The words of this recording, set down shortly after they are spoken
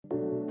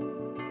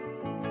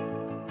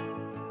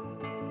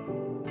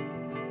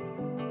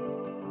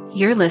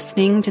You're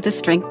listening to the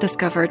Strength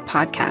Discovered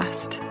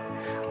podcast.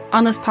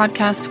 On this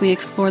podcast, we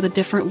explore the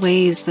different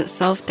ways that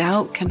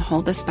self-doubt can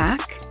hold us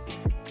back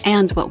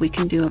and what we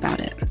can do about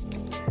it.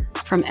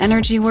 From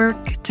energy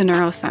work to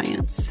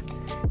neuroscience,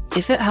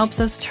 if it helps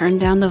us turn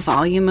down the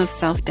volume of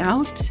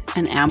self-doubt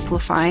and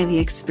amplify the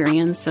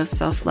experience of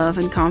self-love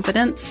and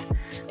confidence,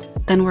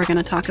 then we're going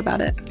to talk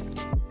about it.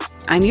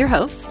 I'm your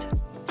host,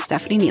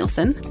 Stephanie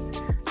Nielsen.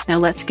 Now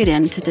let's get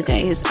into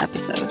today's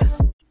episode.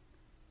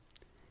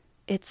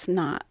 It's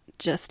not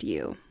just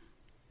you.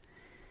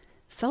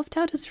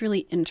 Self-doubt is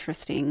really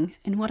interesting,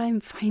 and what I'm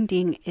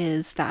finding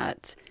is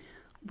that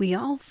we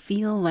all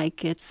feel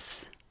like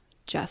it's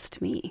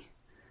just me.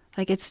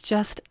 Like it's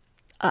just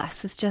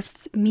us. It's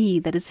just me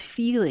that is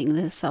feeling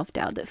this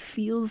self-doubt, that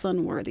feels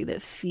unworthy,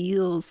 that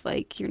feels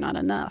like you're not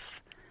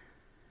enough.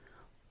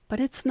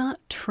 But it's not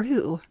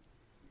true.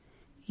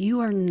 You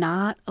are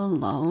not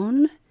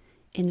alone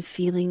in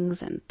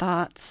feelings and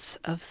thoughts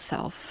of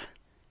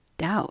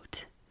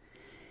self-doubt.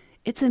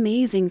 It's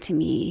amazing to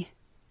me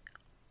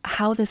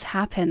how this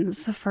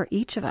happens for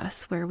each of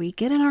us, where we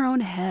get in our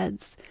own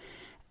heads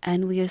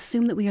and we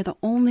assume that we are the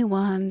only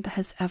one that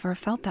has ever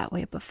felt that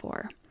way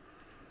before.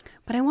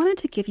 But I wanted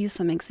to give you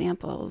some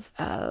examples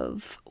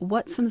of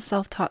what some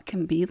self-talk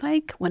can be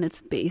like when it's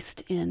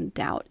based in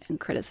doubt and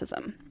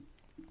criticism.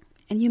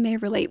 And you may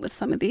relate with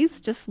some of these.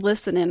 Just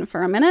listen in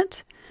for a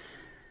minute.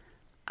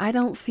 I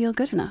don't feel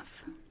good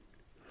enough.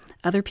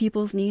 Other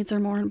people's needs are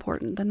more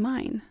important than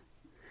mine.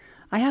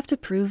 I have to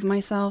prove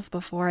myself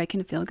before I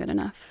can feel good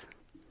enough.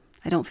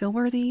 I don't feel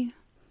worthy.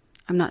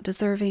 I'm not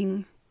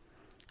deserving.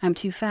 I'm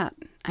too fat.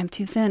 I'm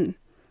too thin.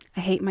 I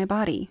hate my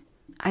body.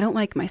 I don't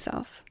like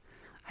myself.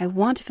 I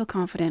want to feel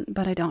confident,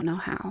 but I don't know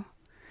how.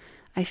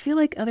 I feel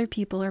like other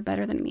people are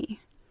better than me,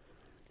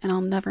 and I'll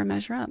never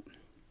measure up.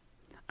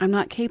 I'm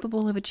not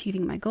capable of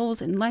achieving my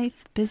goals in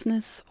life,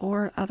 business,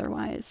 or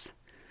otherwise.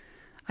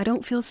 I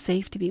don't feel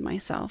safe to be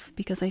myself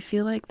because I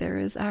feel like there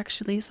is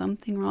actually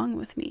something wrong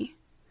with me.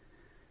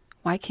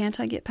 Why can't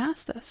I get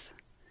past this?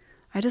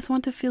 I just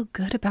want to feel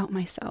good about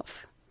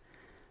myself.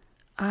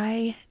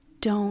 I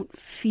don't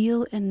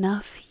feel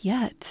enough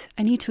yet.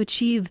 I need to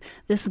achieve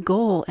this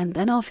goal and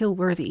then I'll feel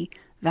worthy,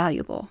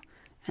 valuable,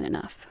 and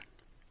enough.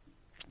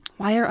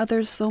 Why are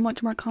others so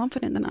much more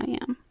confident than I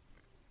am?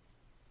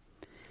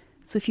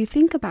 So if you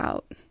think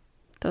about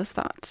those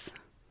thoughts,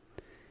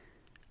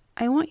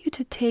 I want you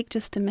to take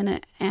just a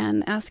minute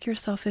and ask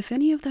yourself if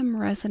any of them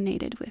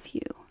resonated with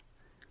you.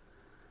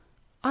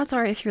 Odds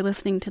are, if you're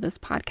listening to this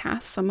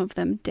podcast, some of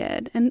them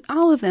did, and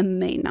all of them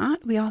may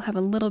not. We all have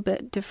a little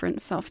bit different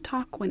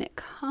self-talk when it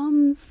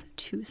comes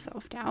to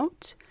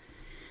self-doubt.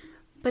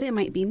 But it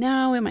might be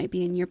now, it might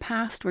be in your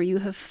past where you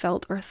have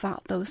felt or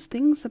thought those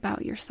things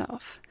about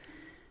yourself.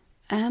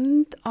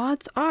 And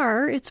odds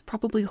are, it's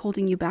probably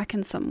holding you back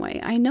in some way.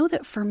 I know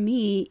that for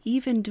me,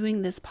 even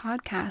doing this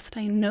podcast,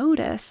 I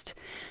noticed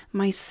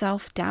my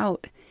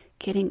self-doubt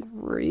getting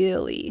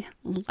really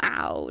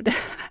loud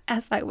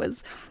as I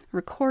was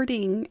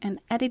recording and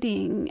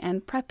editing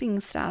and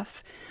prepping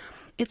stuff.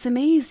 It's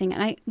amazing.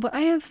 And what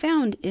I have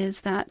found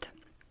is that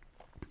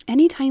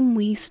anytime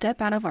we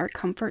step out of our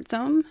comfort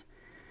zone,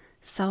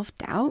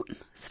 self-doubt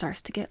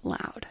starts to get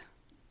loud.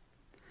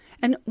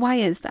 And why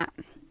is that?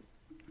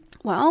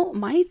 Well,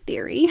 my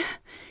theory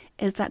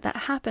is that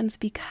happens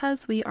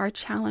because we are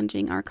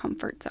challenging our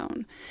comfort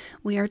zone.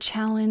 We are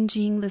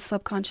challenging the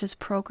subconscious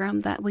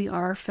program that we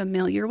are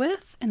familiar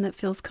with and that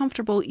feels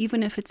comfortable,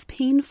 even if it's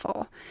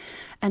painful.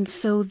 And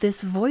so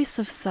this voice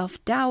of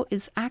self-doubt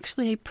is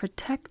actually a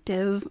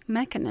protective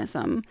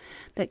mechanism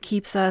that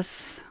keeps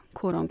us,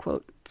 quote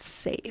unquote,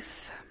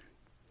 safe.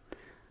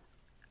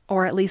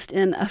 Or at least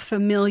in a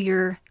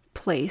familiar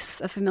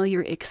place, a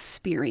familiar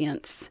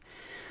experience.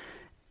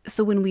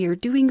 So when we are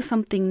doing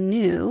something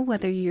new,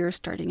 whether you're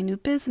starting a new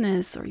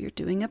business or you're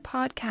doing a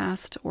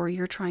podcast or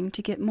you're trying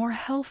to get more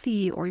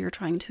healthy or you're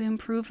trying to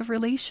improve a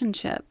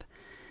relationship,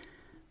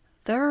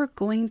 there are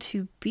going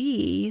to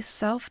be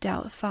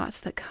self-doubt thoughts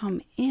that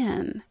come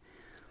in.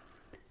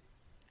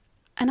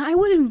 And I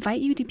would invite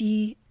you to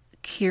be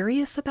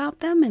curious about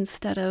them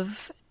instead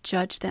of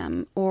judge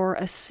them or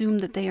assume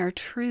that they are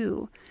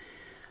true,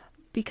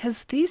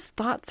 because these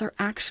thoughts are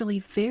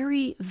actually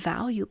very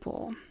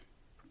valuable.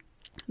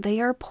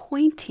 They are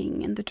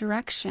pointing in the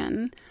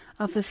direction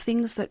of the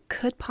things that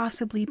could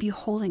possibly be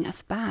holding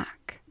us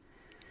back.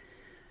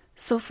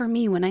 So for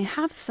me, when I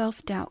have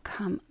self-doubt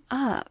come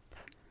up,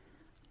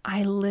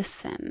 I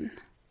listen.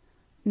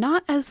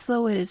 Not as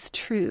though it is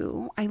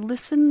true. I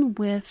listen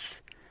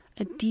with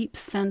a deep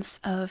sense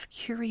of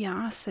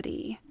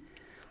curiosity.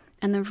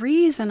 And the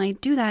reason I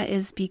do that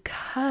is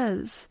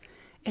because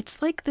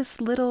it's like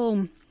this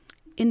little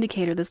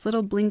indicator, this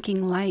little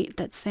blinking light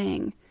that's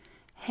saying,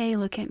 hey,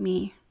 look at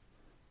me.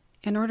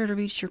 In order to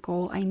reach your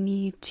goal, I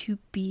need to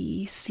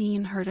be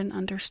seen, heard, and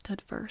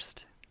understood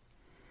first.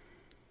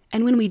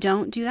 And when we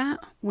don't do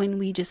that, when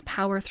we just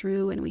power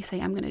through and we say,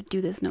 I'm going to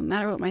do this no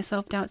matter what my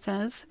self-doubt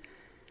says,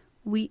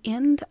 we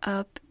end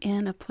up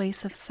in a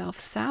place of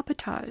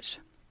self-sabotage.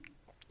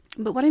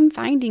 But what I'm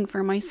finding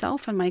for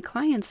myself and my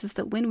clients is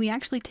that when we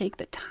actually take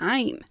the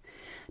time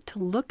to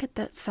look at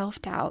that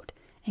self-doubt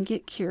and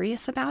get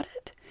curious about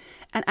it,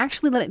 and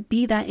actually let it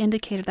be that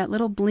indicator, that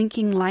little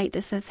blinking light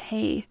that says,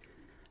 hey,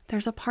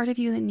 there's a part of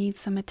you that needs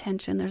some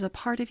attention. There's a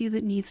part of you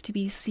that needs to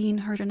be seen,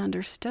 heard, and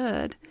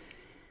understood.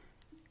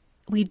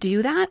 We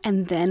do that,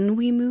 and then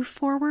we move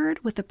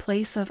forward with a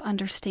place of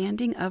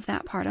understanding of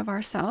that part of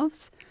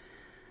ourselves.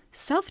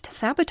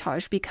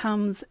 Self-sabotage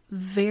becomes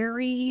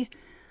very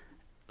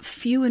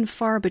few and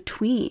far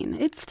between.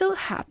 It still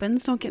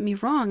happens, don't get me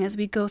wrong, as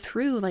we go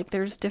through, like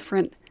there's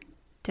different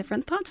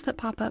thoughts that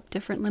pop up,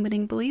 different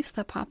limiting beliefs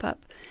that pop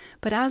up.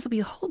 But as we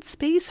hold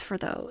space for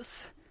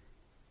those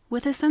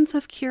with a sense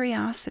of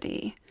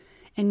curiosity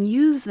and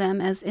use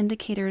them as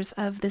indicators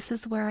of this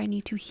is where I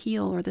need to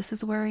heal, or this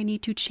is where I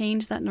need to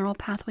change that neural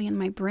pathway in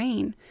my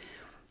brain,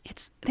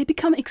 they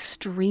become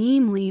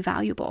extremely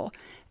valuable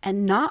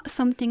and not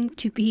something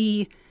to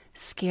be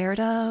scared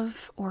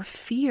of or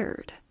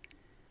feared.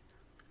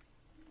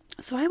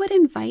 So I would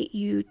invite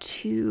you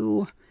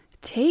to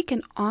take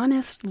an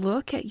honest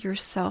look at your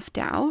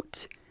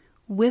self-doubt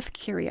with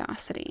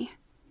curiosity.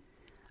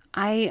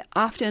 I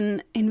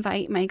often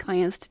invite my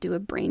clients to do a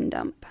brain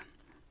dump,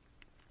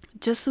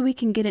 just so we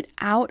can get it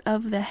out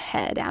of the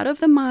head, out of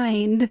the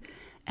mind,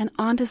 and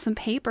onto some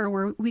paper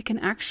where we can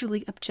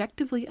actually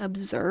objectively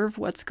observe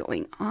what's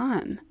going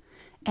on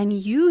and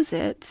use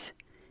it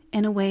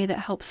in a way that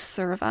helps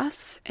serve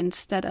us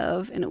instead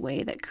of in a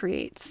way that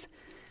creates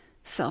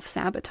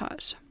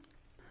self-sabotage.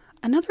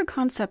 Another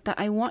concept that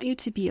I want you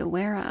to be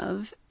aware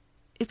of,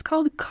 it's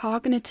called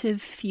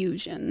cognitive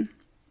fusion.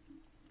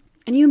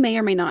 And you may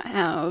or may not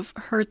have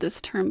heard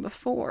this term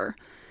before,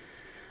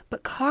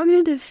 but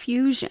cognitive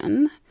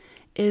fusion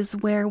is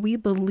where we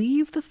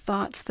believe the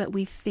thoughts that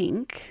we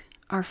think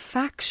are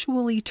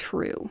factually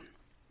true.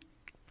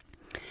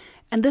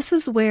 And this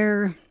is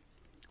where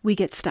we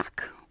get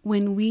stuck.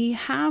 When we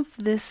have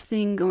this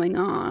thing going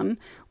on,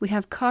 we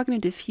have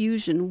cognitive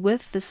fusion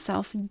with the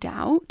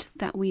self-doubt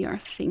that we are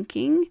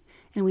thinking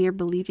and we are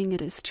believing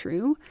it is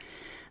true.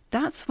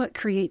 That's what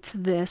creates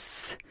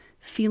this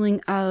feeling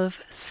of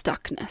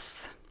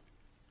stuckness.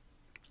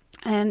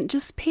 And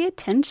just pay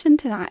attention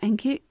to that and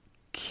get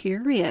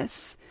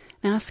curious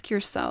and ask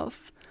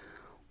yourself,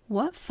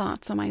 what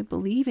thoughts am I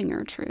believing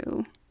are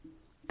true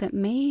that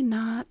may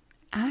not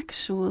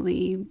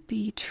actually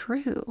be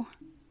true?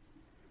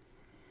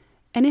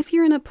 And if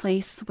you're in a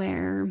place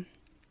where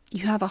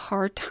you have a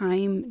hard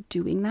time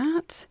doing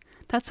that,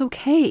 that's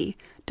okay.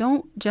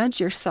 Don't judge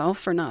yourself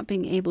for not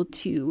being able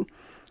to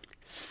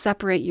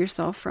separate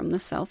yourself from the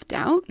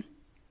self-doubt.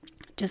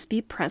 Just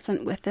be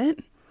present with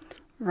it.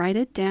 Write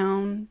it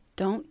down.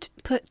 Don't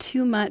put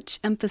too much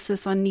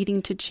emphasis on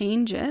needing to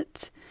change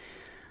it.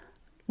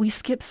 We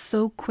skip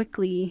so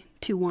quickly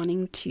to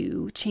wanting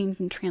to change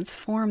and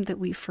transform that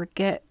we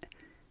forget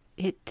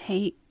it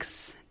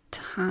takes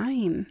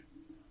time.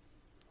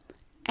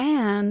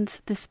 And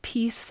this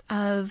piece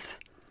of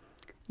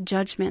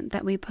judgment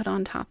that we put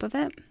on top of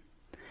it,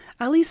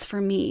 at least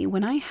for me,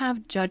 when I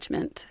have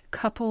judgment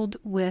coupled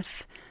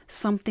with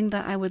something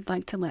that I would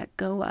like to let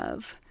go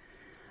of,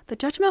 the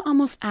judgment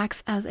almost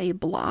acts as a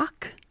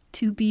block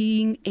to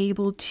being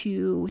able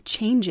to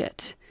change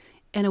it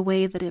in a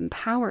way that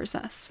empowers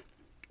us.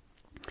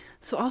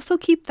 So also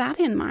keep that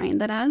in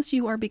mind, that as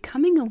you are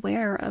becoming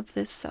aware of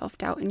this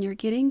self-doubt and you're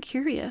getting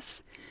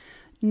curious,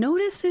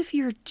 notice if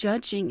you're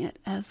judging it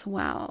as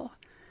well.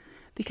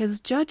 Because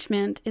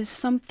judgment is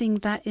something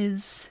that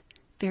is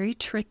very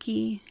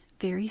tricky,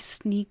 very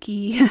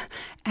sneaky,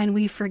 and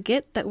we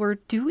forget that we're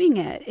doing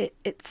it.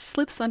 It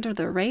slips under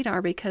the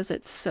radar because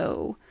it's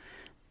so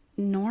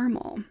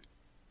normal.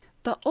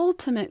 The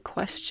ultimate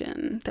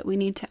question that we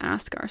need to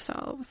ask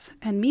ourselves,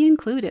 and me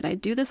included, I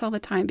do this all the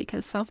time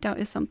because self-doubt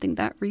is something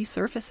that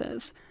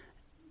resurfaces,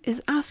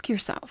 is ask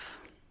yourself,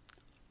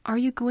 are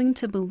you going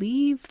to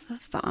believe the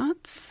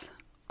thoughts,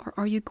 or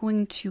are you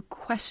going to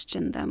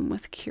question them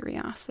with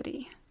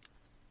curiosity?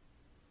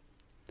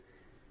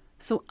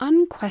 So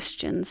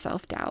unquestioned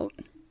self-doubt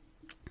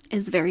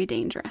is very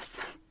dangerous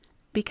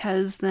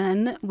because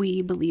then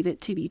we believe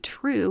it to be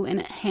true and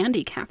it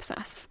handicaps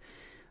us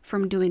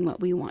from doing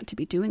what we want to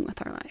be doing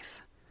with our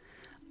life.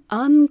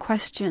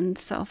 Unquestioned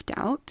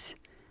self-doubt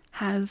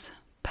has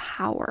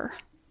power.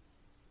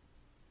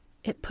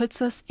 It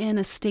puts us in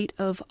a state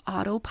of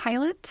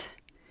autopilot,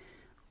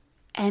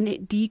 and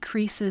it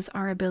decreases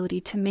our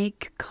ability to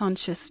make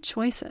conscious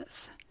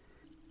choices.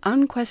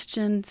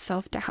 Unquestioned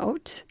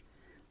self-doubt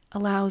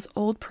allows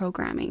old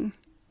programming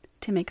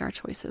to make our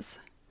choices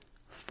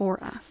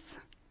for us.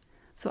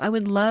 So I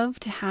would love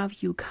to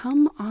have you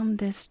come on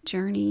this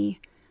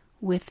journey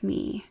with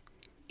me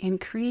in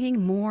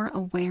creating more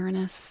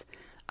awareness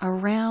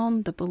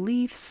around the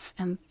beliefs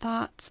and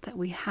thoughts that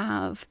we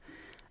have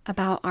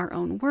about our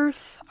own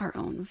worth, our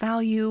own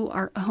value,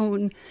 our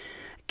own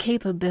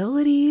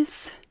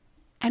capabilities,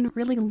 and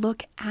really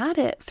look at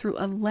it through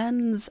a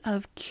lens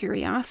of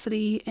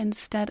curiosity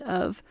instead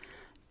of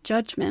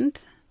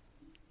judgment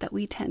that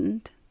we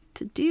tend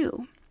to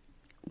do.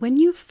 When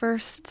you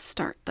first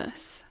start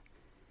this,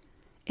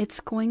 It's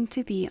going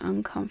to be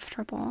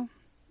uncomfortable.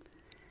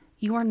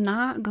 You are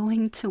not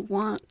going to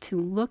want to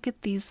look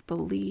at these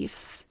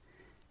beliefs,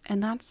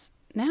 and that's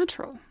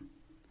natural.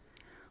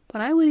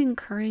 But I would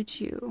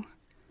encourage you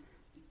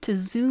to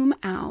zoom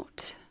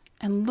out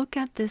and look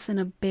at this in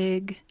a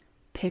big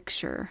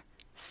picture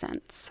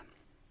sense.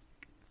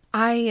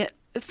 I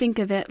think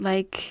of it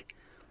like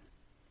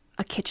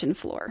a kitchen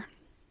floor.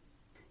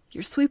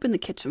 You're sweeping the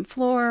kitchen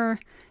floor,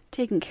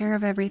 taking care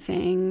of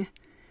everything,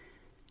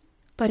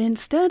 but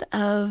instead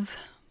of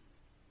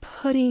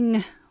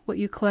putting what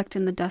you collect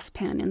in the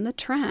dustpan in the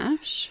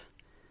trash,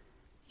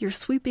 you're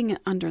sweeping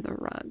it under the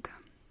rug.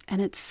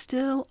 And it's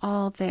still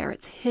all there.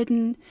 It's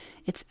hidden.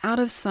 It's out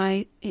of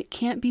sight. It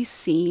can't be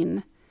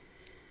seen.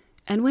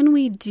 And when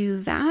we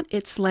do that,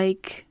 it's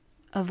like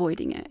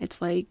avoiding it.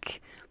 It's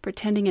like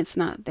pretending it's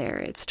not there.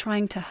 It's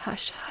trying to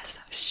hush,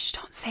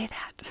 don't say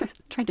that.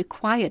 Trying to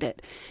quiet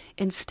it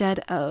instead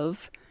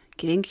of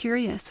getting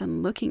curious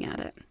and looking at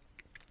it.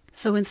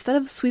 So instead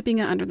of sweeping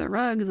it under the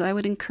rugs, I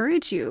would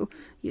encourage you,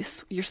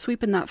 you're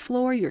sweeping that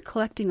floor, you're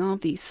collecting all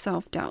these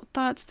self-doubt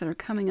thoughts that are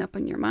coming up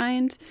in your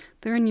mind.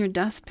 They're in your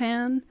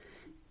dustpan,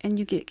 and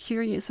you get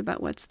curious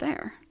about what's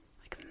there.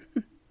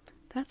 Like,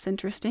 that's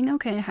interesting.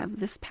 Okay, I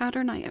have this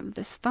pattern, I have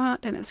this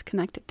thought, and it's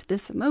connected to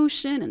this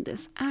emotion and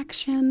this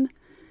action.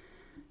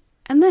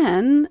 And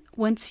then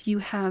once you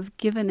have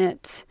given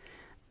it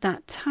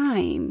that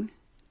time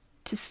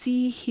to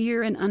see,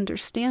 hear, and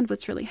understand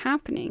what's really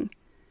happening,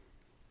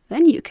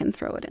 then you can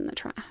throw it in the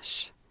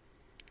trash.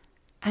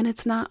 And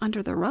it's not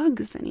under the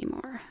rugs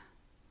anymore.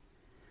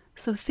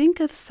 So think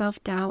of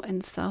self-doubt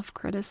and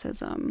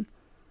self-criticism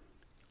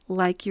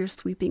like you're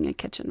sweeping a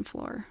kitchen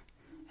floor.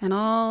 And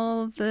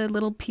all the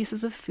little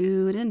pieces of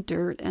food and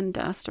dirt and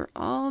dust are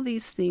all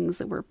these things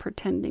that we're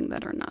pretending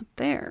that are not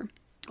there.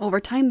 Over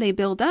time, they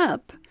build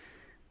up.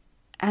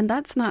 And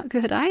that's not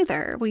good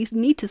either. We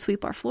need to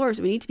sweep our floors.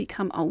 We need to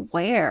become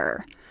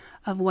aware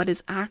of what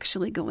is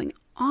actually going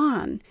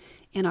on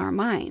in our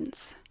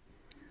minds.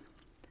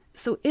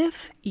 So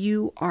if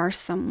you are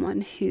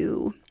someone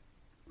who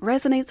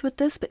resonates with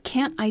this but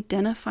can't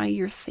identify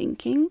your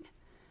thinking,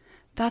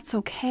 that's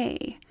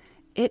okay.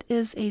 It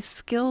is a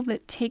skill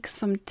that takes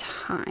some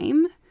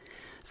time.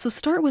 So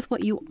start with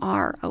what you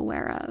are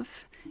aware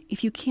of.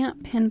 If you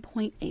can't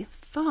pinpoint a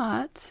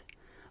thought,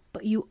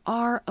 but you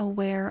are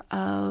aware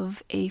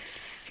of a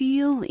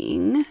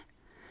feeling,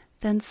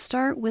 then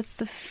start with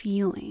the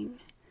feeling.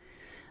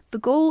 The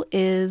goal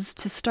is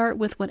to start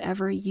with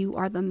whatever you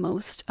are the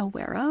most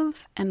aware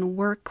of and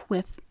work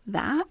with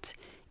that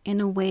in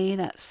a way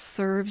that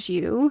serves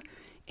you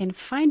in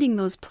finding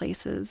those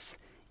places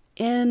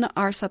in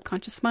our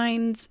subconscious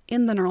minds,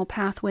 in the neural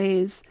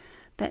pathways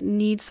that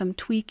need some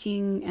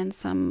tweaking and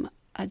some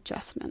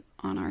adjustment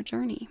on our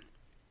journey.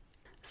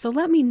 So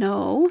let me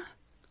know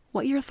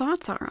what your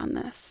thoughts are on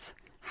this.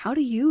 How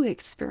do you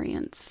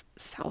experience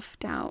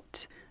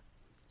self-doubt?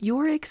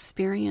 Your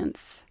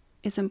experience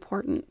is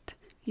important.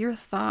 Your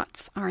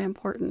thoughts are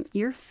important.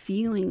 Your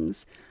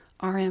feelings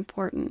are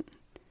important.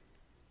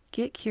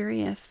 Get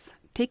curious.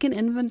 Take an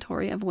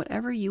inventory of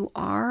whatever you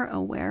are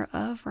aware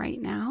of right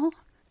now,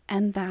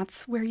 and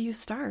that's where you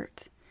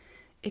start.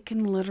 It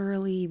can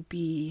literally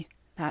be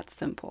that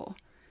simple.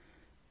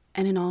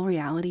 And in all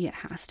reality, it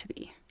has to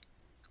be.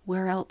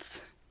 Where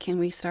else can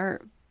we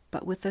start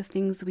but with the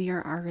things we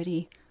are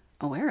already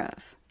aware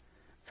of?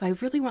 So I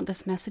really want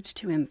this message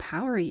to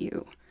empower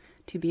you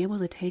to be able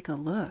to take a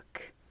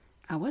look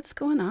at what's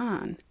going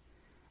on.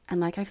 And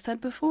like I've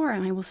said before,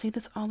 and I will say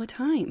this all the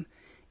time,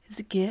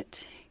 is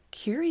get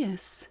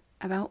curious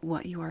about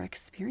what you are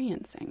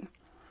experiencing.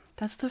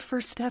 That's the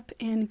first step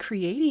in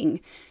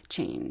creating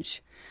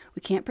change.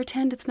 We can't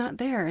pretend it's not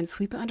there and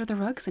sweep it under the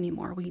rugs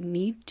anymore. We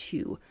need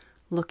to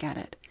look at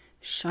it,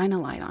 shine a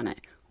light on it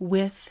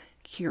with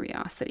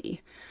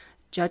curiosity.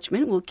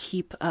 Judgment will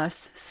keep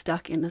us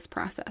stuck in this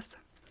process.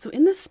 So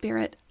in the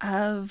spirit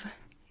of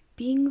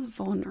being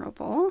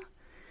vulnerable,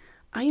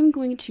 I am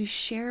going to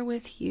share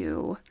with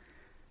you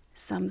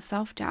some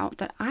self-doubt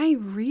that I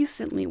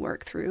recently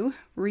worked through,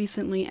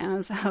 recently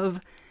as of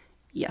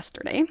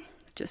yesterday.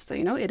 Just so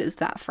you know, it is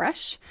that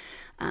fresh.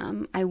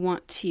 I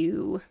want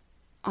to,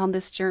 on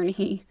this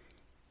journey,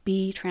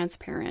 be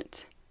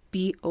transparent,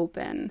 be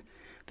open,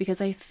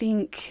 because I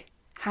think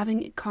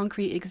having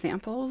concrete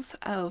examples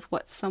of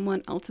what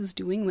someone else is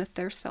doing with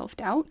their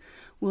self-doubt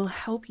will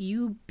help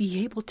you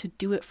be able to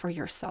do it for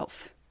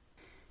yourself.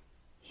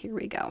 Here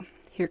we go.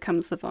 Here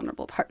comes the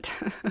vulnerable part.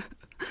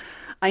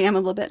 I am a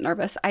little bit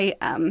nervous.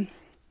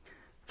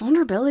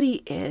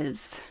 Vulnerability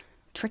is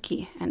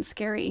tricky and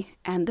scary,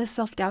 and this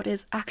self-doubt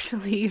is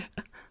actually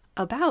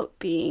about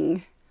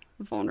being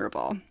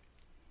vulnerable.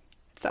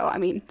 So,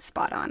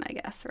 spot on, I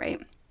guess, right?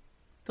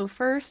 So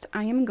first,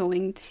 I am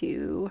going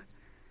to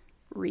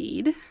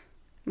read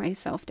my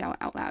self-doubt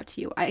out loud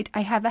to you.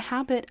 I have a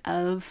habit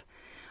of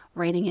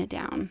writing it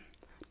down,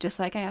 just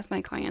like I ask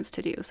my clients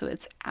to do. So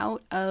it's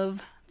out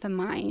of the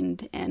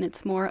mind and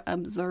it's more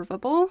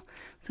observable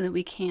so that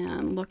we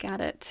can look at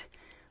it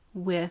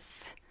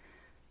with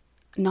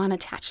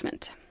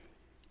non-attachment.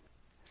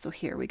 So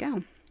here we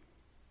go.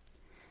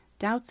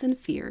 Doubts and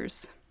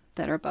fears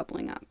that are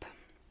bubbling up.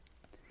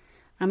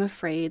 I'm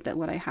afraid that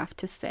what I have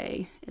to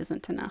say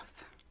isn't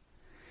enough.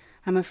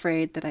 I'm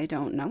afraid that I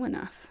don't know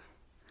enough.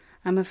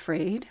 I'm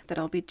afraid that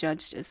I'll be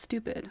judged as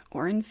stupid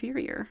or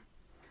inferior.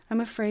 I'm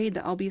afraid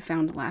that I'll be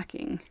found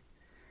lacking.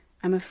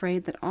 I'm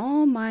afraid that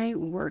all my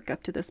work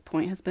up to this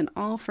point has been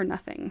all for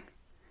nothing.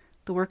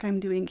 The work I'm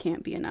doing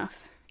can't be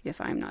enough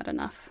if I'm not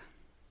enough.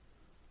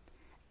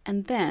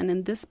 And then,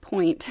 in this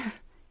point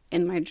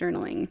in my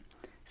journaling,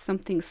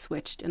 something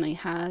switched and I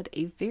had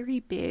a very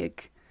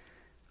big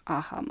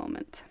aha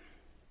moment.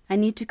 I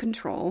need to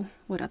control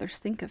what others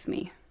think of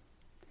me.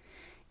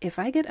 If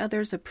I get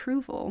others'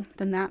 approval,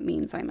 then that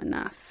means I'm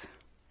enough.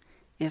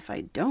 If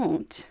I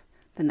don't,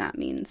 then that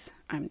means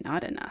I'm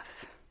not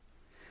enough.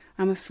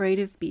 I'm afraid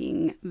of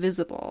being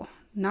visible,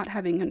 not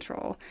having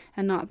control,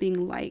 and not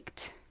being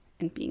liked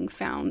and being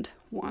found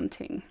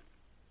wanting.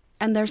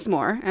 And there's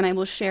more, and I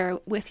will share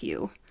with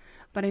you,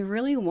 but I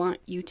really want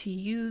you to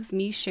use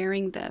me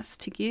sharing this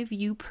to give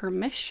you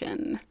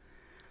permission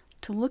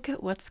to look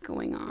at what's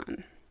going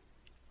on.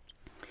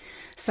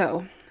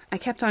 So I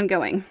kept on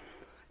going.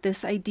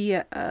 This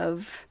idea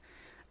of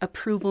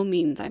approval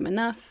means I'm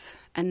enough,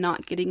 and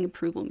not getting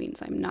approval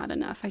means I'm not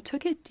enough. I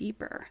took it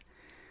deeper,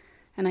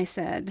 and I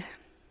said,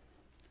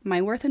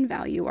 my worth and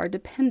value are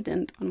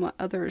dependent on what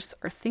others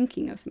are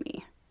thinking of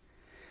me.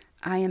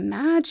 I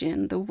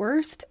imagine the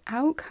worst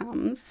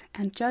outcomes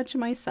and judge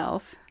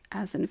myself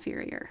as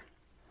inferior.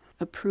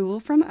 Approval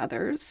from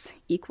others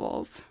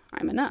equals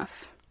I'm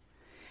enough.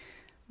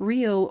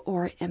 Real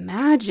or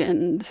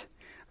imagined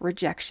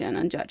rejection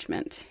and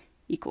judgment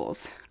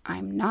equals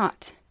I'm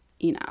not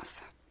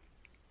enough.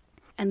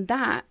 And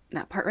that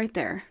part right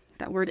there,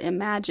 that word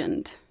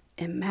imagined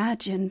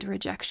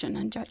rejection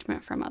and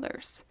judgment from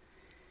others,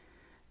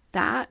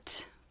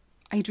 that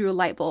I drew a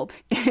light bulb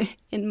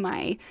in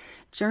my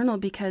journal,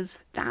 because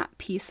that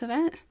piece of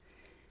it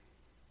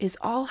is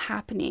all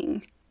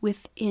happening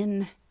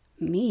within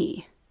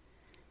me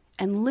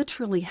and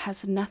literally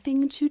has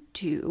nothing to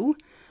do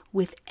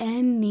with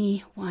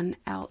anyone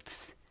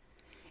else.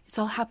 It's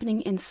all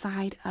happening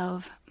inside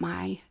of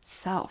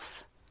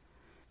myself,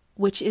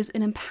 which is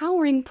an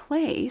empowering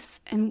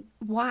place. And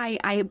why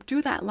I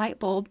drew that light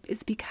bulb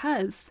is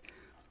because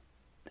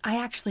I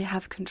actually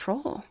have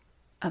control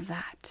of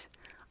that.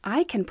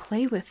 I can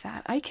play with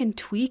that. I can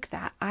tweak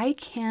that. I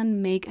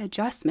can make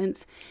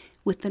adjustments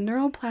with the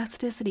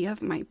neuroplasticity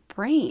of my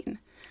brain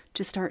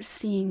to start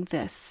seeing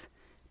this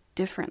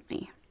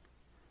differently.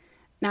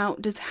 Now,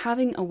 does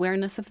having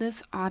awareness of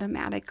this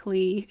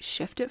automatically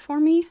shift it for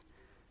me?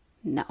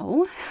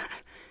 No,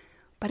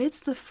 but it's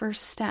the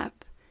first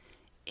step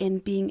in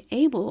being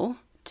able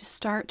to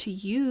start to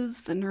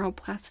use the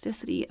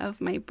neuroplasticity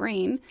of my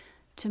brain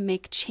to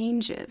make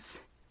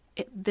changes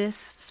at this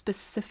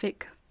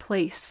specific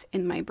place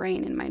in my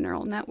brain, in my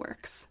neural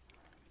networks.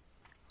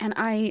 And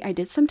I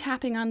did some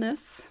tapping on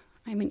this.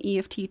 I'm an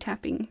EFT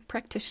tapping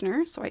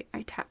practitioner, so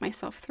I tapped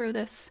myself through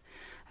this.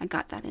 I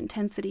got that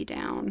intensity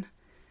down,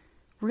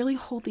 really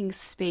holding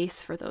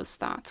space for those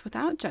thoughts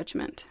without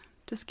judgment,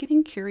 just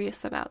getting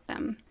curious about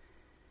them.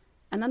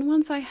 And then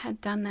once I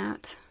had done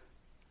that,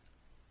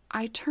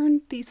 I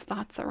turned these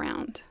thoughts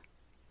around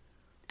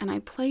and I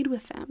played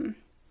with them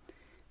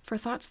for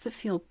thoughts that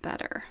feel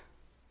better.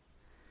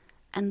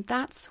 And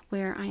that's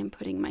where I am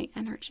putting my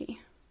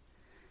energy.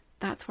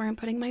 That's where I'm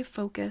putting my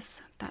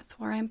focus. That's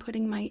where I'm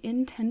putting my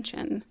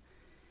intention.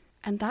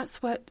 And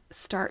that's what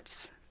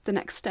starts the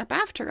next step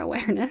after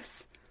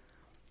awareness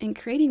in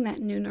creating that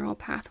new neural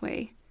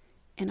pathway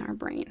in our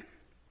brain.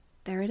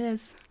 There it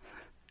is.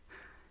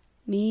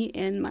 Me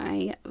in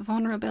my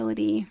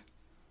vulnerability,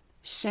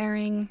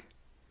 sharing,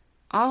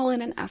 all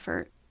in an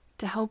effort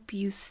to help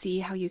you see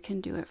how you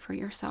can do it for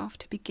yourself,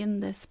 to begin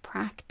this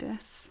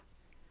practice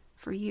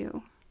for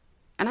you.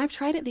 And I've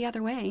tried it the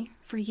other way.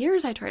 For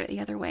years I tried it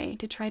the other way,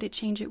 to try to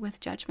change it with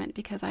judgment,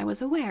 because I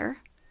was aware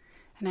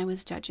and I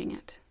was judging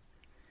it.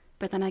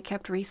 But then I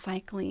kept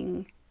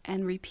recycling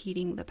and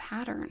repeating the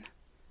pattern,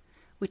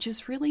 which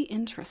is really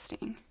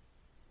interesting.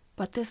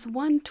 But this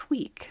one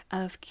tweak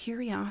of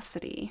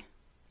curiosity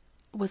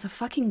was a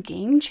fucking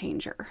game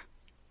changer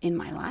in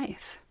my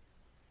life.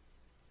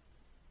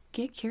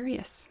 Get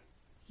curious.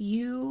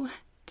 You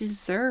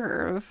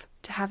deserve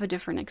to have a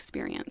different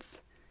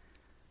experience.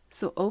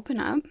 So open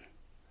up.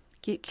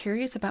 Get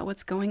curious about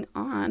what's going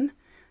on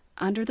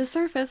under the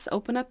surface.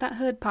 Open up that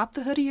hood, pop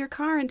the hood of your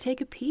car and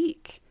take a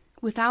peek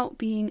without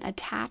being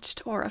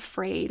attached or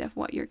afraid of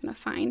what you're going to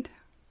find.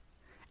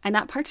 And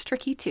that part's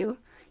tricky too.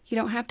 You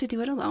don't have to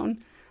do it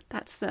alone.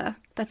 That's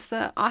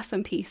the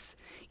awesome piece.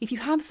 If you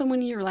have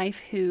someone in your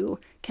life who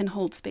can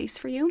hold space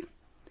for you,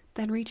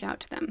 then reach out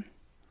to them.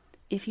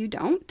 If you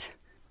don't,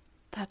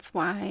 that's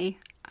why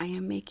I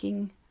am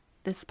making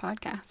this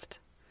podcast.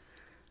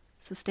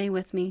 So stay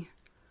with me.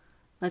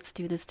 Let's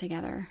do this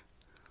together.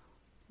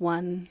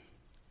 One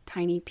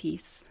tiny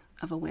piece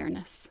of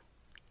awareness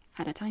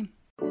at a time.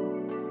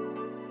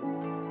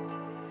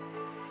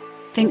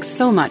 Thanks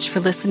so much for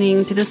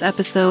listening to this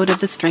episode of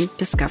the Strength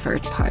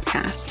Discovered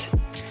podcast.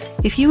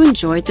 If you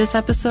enjoyed this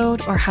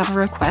episode or have a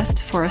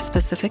request for a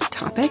specific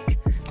topic,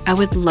 I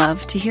would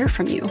love to hear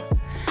from you.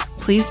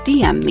 Please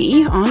DM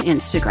me on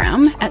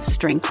Instagram at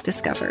Strength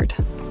Discovered.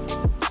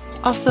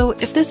 Also,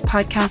 if this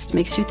podcast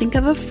makes you think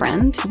of a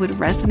friend who would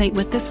resonate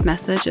with this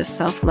message of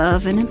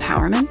self-love and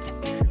empowerment,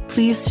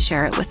 please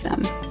share it with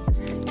them.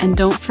 And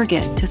don't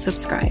forget to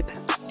subscribe.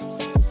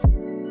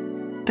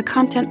 The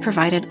content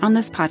provided on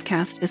this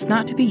podcast is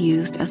not to be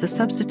used as a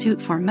substitute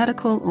for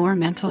medical or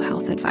mental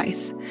health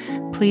advice.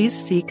 Please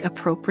seek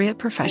appropriate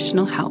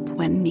professional help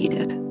when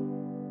needed.